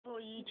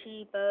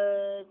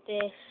YouTuber,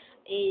 this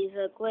is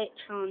a glitch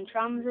on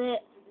Transit.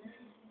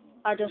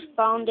 I just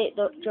found it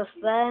just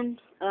then,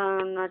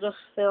 and I just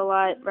feel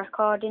like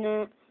recording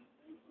it.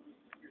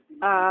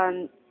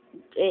 And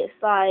it's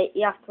like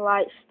you have to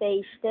like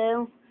stay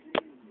still.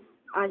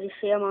 As you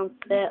see, I'm on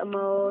beta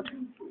mode.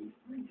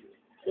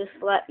 Just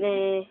let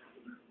me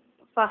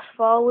fast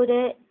forward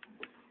it.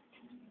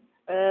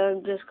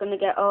 I'm just gonna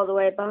get all the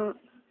way back.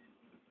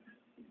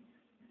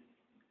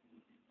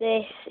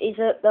 This is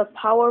at the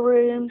power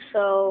room,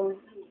 so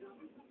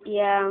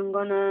yeah, I'm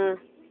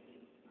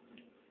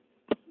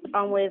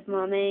with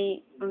my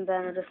mate, and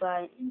then I just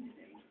like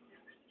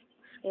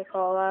skip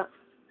all that.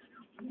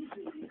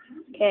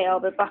 Okay, I'll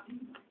be back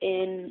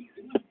in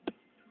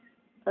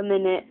a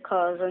minute,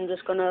 cause I'm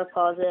just gonna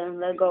pause it and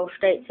then go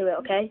straight to it,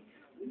 okay?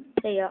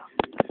 See ya.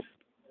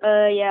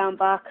 Yeah, I'm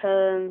back.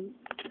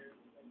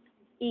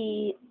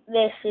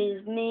 This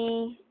is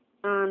me,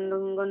 and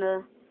I'm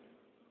gonna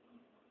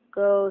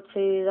go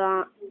to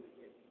that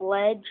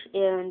ledge,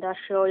 and I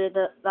show you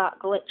that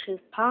glitch is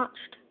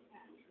patched.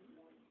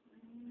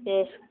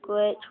 This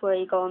glitch where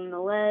you go on the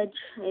ledge,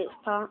 it's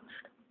patched.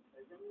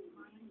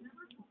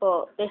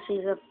 But this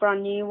is a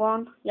brand new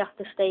one. You have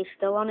to stay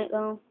still on it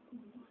though.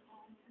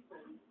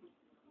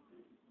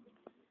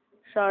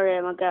 Sorry,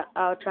 I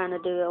was trying to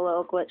do a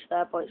little glitch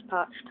there, but it's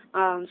patched.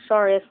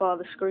 Sorry for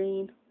the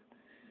screen.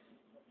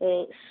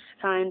 It's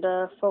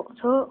kinda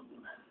fucked up.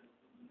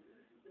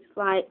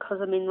 Like,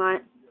 cause I'm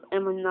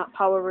in that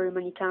power room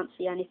and you can't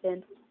see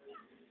anything.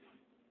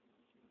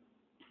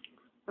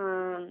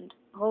 And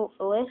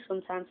hopefully,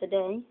 sometime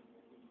today,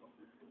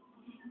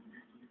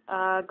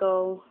 I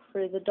go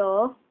through the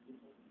door.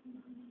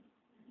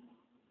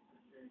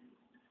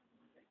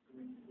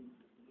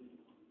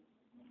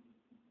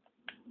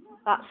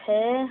 That's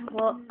here.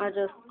 Look, I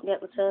just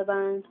get the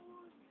turbine.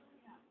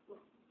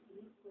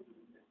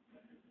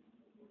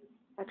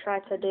 I try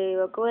to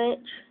do a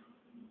glitch.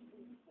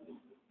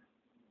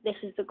 This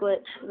is the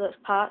glitch that's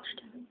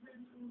patched.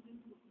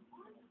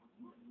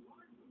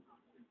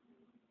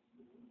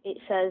 It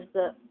says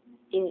that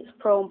it's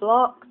prone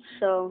blocked,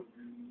 so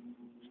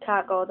you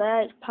can't go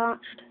there, it's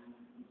patched.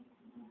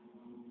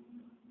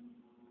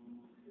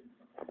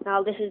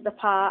 Now this is the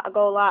part, I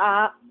go like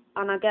that,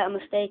 and I get a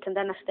mistake and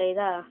then I stay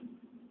there.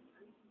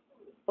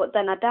 But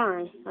then I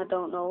die. I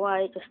don't know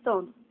why, it just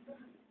done.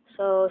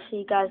 So see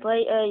you guys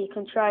later, you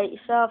can try it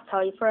yourself,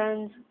 tell your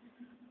friends.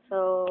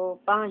 So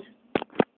bye.